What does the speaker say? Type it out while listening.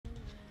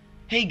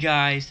Hey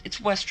guys, it's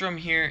Westdrum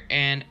here,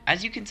 and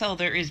as you can tell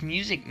there is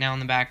music now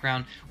in the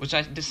background, which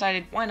I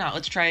decided, why not,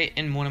 let's try it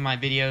in one of my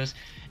videos.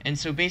 And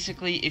so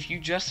basically, if you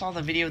just saw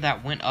the video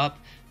that went up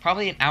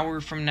probably an hour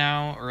from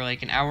now, or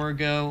like an hour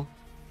ago,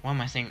 why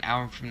am I saying an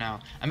hour from now?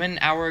 I meant an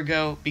hour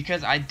ago,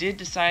 because I did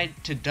decide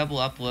to double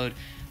upload,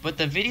 but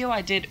the video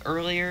I did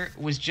earlier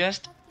was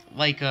just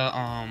like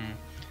a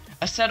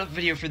setup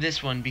video for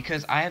this one,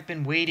 because I have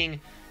been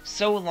waiting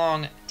so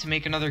long to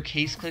make another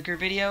case clicker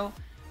video.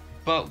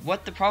 But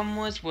what the problem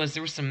was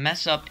there was some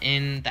mess up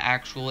in the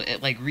actual,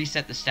 it like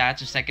reset the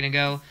stats a second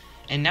ago,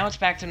 and now it's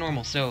back to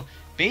normal. So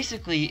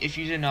basically, if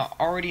you did not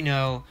already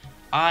know,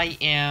 I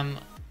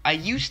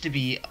used to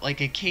be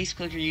like a case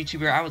clicker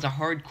YouTuber. I was a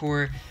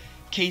hardcore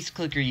case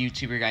clicker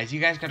YouTuber, guys. You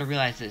guys gotta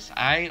realize this.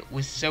 I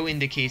was so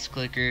into case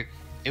clicker.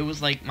 It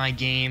was like my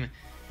game.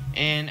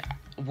 And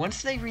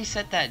once they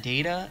reset that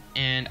data,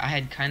 and I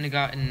had kind of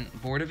gotten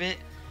bored of it,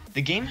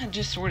 the game had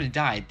just sort of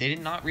died. They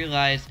did not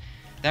realize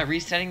that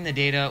resetting the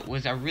data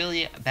was a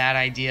really bad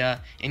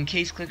idea, and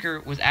case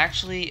clicker was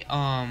actually it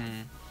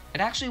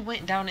actually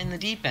went down in the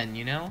deep end,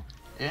 you know?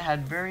 It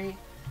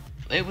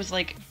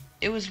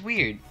was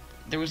weird.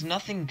 There was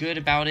nothing good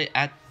about it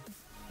at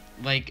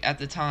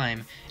the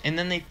time, and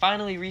then they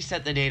finally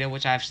reset the data,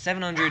 which I have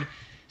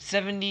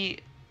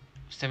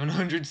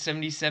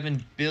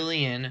 777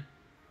 billion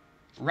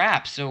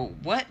wraps. So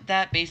what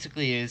that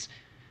basically is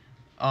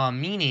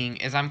meaning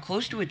is I'm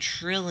close to 1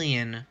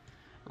 trillion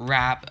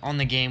wrap on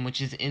the game, which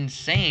is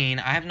insane.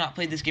 I have not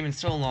played this game in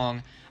so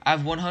long. I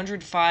have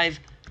 105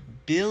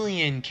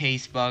 billion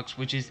case bucks,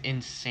 which is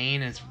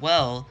insane as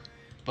well.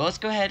 But let's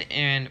go ahead,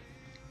 and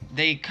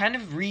they kind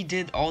of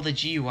redid all the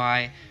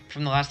GUI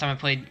from the last time I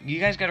played. You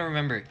guys gotta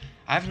remember,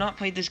 I have not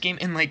played this game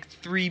in like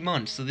 3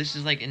 months, so this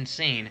is like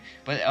insane.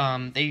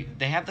 But they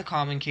have the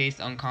common case,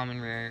 uncommon,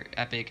 rare,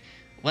 epic,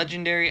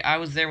 legendary. I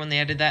was there when they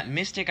added that.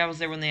 Mystic, I was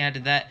there when they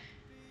added that.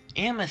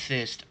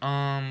 Amethyst,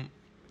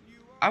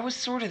 I was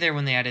sort of there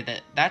when they added that.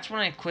 That's when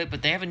I quit,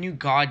 but they have a new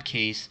God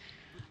case.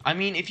 I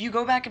mean, if you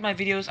go back in my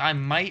videos, I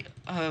might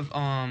have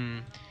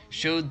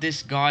showed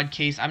this God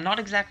case. I'm not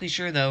exactly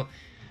sure though,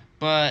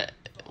 but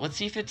let's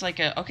see if it's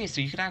like a, okay,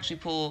 so you can actually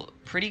pull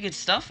pretty good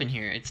stuff in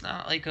here. It's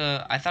not like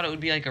a, I thought it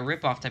would be like a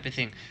rip-off type of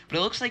thing, but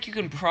it looks like you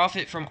can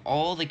profit from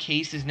all the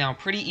cases now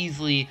pretty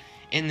easily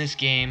in this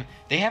game.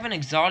 They have an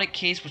exotic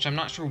case, which I'm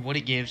not sure what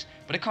it gives,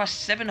 but it costs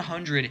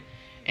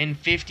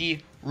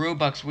 750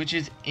 Robux, which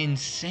is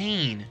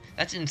insane.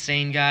 That's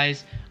insane,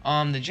 guys.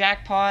 The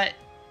jackpot,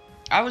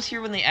 I was here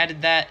when they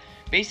added that.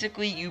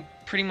 Basically, you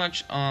pretty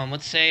much,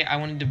 let's say I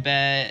wanted to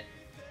bet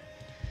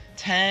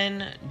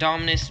 10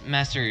 Dominus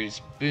Messers.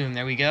 Boom,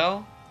 there we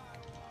go.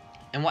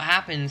 And what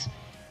happens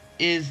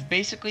is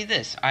basically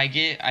this.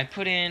 I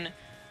put in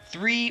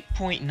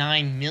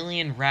 3.9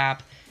 million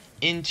wrap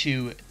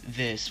into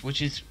this,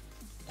 which is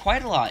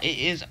quite a lot. It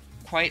is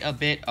quite a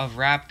bit of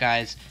wrap,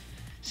 guys.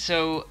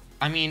 So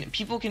I mean,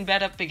 people can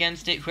bet up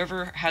against it.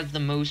 Whoever has the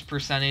most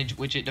percentage,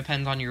 which it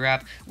depends on your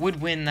wrap, would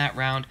win that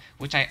round,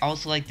 which I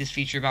also like this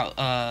feature about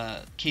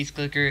case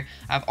clicker.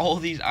 I have all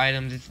these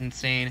items. It's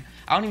insane.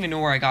 I don't even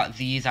know where I got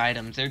these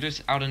items. They're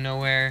just out of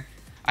nowhere.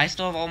 I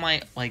still have all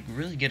my, like,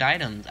 really good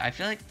items. I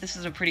feel like this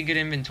is a pretty good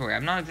inventory.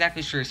 I'm not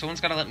exactly sure.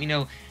 Someone's got to let me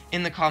know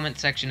in the comment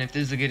section if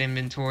this is a good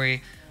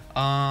inventory.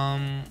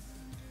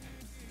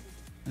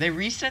 They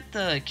reset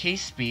the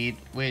case speed,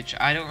 which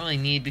I don't really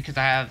need because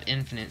I have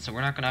infinite, so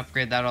we're not going to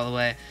upgrade that all the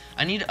way.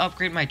 I need to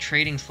upgrade my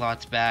trading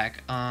slots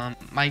back.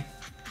 My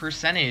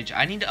percentage,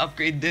 I need to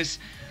upgrade this,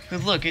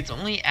 because look, it's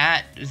only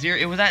at 0,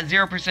 it was at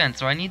 0%,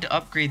 so I need to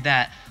upgrade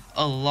that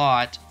a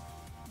lot.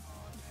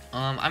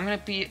 I'm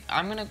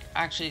gonna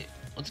actually,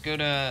 let's go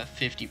to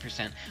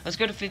 50%. Let's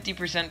go to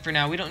 50% for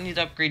now. We don't need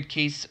to upgrade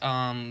case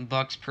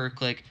bucks per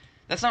click.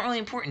 That's not really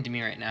important to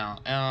me right now.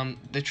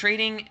 The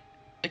trading,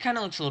 it kind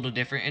of looks a little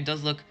different. It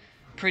does look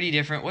pretty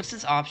different. What's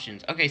this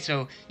options? Okay,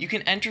 so you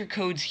can enter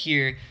codes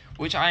here,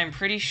 which I am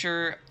pretty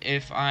sure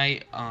if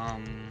I,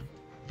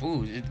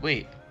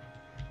 wait.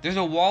 There's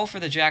a wall for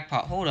the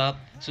jackpot. Hold up.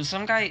 So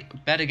some guy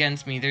bet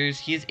against me.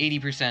 He has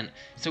 80%.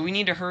 So we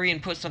need to hurry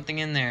and put something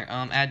in there.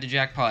 Add to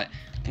jackpot.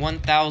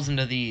 1,000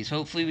 of these.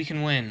 Hopefully we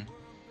can win.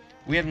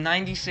 We have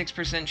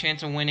 96%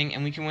 chance of winning,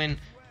 and we can win.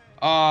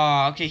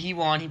 Oh, okay, he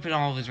won. He put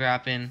all of his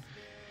wrap in.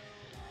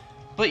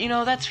 But, you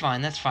know, that's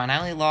fine, that's fine. I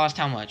only lost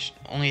how much?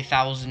 Only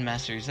 1,000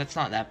 messers. That's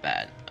not that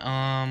bad.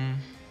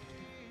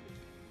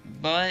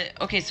 But,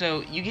 okay,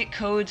 so you get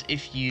codes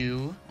if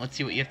you, let's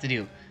see what you have to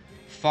do.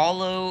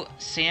 Follow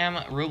Sam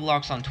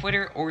Roblox on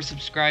Twitter, or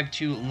subscribe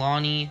to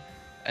Lonnie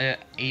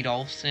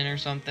Adolfson or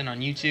something on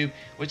YouTube,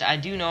 which I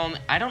do know him.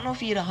 I don't know if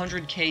he hit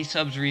 100k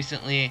subs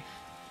recently.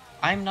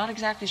 I'm not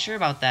exactly sure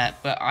about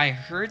that, but I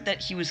heard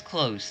that he was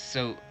close.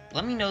 So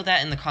let me know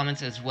that in the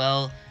comments as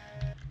well,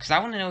 because I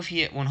want to know if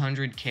he hit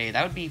 100k.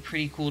 That would be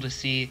pretty cool to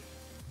see.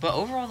 But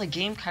overall, the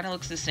game kind of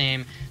looks the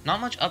same. Not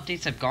much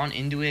updates have gone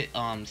into it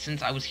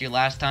since I was here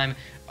last time.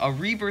 A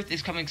rebirth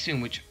is coming soon,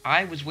 which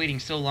I was waiting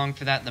so long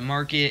for that. The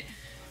market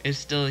is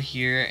still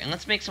here. And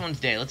let's make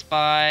someone's day. Let's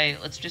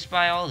just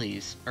buy all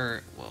these.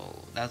 Or, whoa,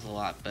 that's a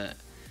lot, but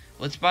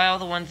Let's buy all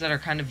the ones that are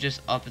kind of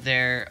just up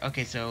there.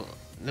 Okay, so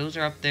those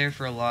are up there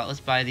for a lot. Let's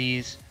buy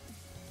these.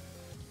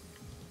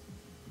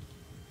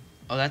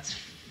 Oh, that's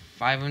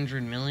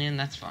 500 million.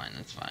 That's fine.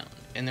 That's fine.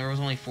 And there was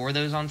only 4 of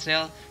those on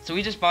sale. So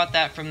we just bought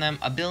that from them.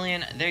 1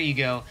 billion. There you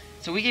go.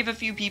 So we gave a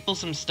few people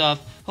some stuff.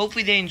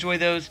 Hopefully they enjoy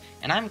those.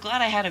 And I'm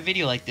glad I had a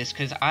video like this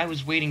because I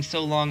was waiting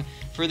so long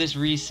for this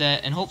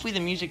reset. And hopefully the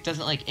music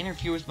doesn't like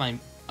interfere with my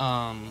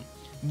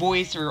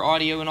voice or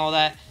audio and all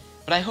that.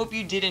 But I hope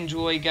you did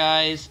enjoy,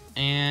 guys.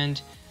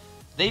 And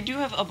they do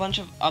have a bunch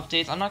of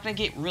updates. I'm not going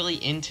to get really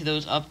into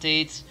those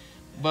updates.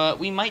 But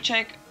we might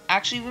check...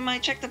 Actually, we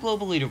might check the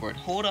global leaderboard.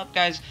 Hold up,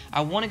 guys.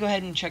 I want to go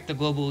ahead and check the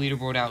global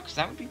leaderboard out because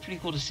that would be pretty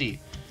cool to see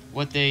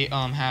what they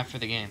have for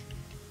the game.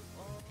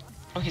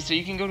 Okay, so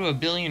you can go to a 1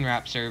 billion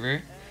rap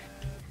server.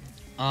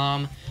 So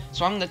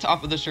I'm the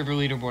top of the server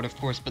leaderboard, of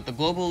course, but the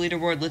global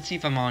leaderboard, let's see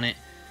if I'm on it.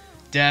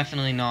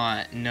 Definitely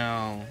not.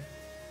 No.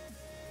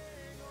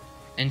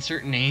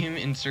 Insert name,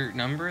 insert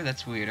number.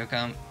 That's weird.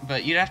 Okay,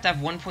 but you'd have to have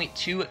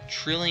 1.2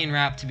 trillion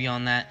rap to be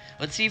on that.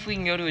 Let's see if we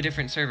can go to a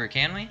different server.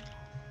 Can we?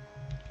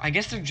 I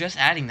guess they're just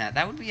adding that.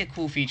 That would be a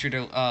cool feature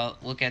to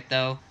look at,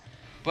 though.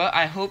 But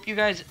I hope you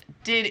guys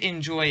did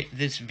enjoy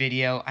this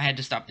video. I had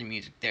to stop the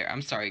music there.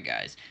 I'm sorry,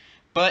 guys.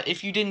 But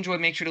if you did enjoy,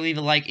 make sure to leave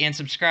a like and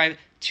subscribe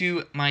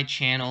to my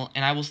channel.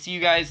 And I will see you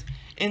guys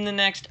in the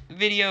next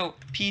video.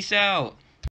 Peace out.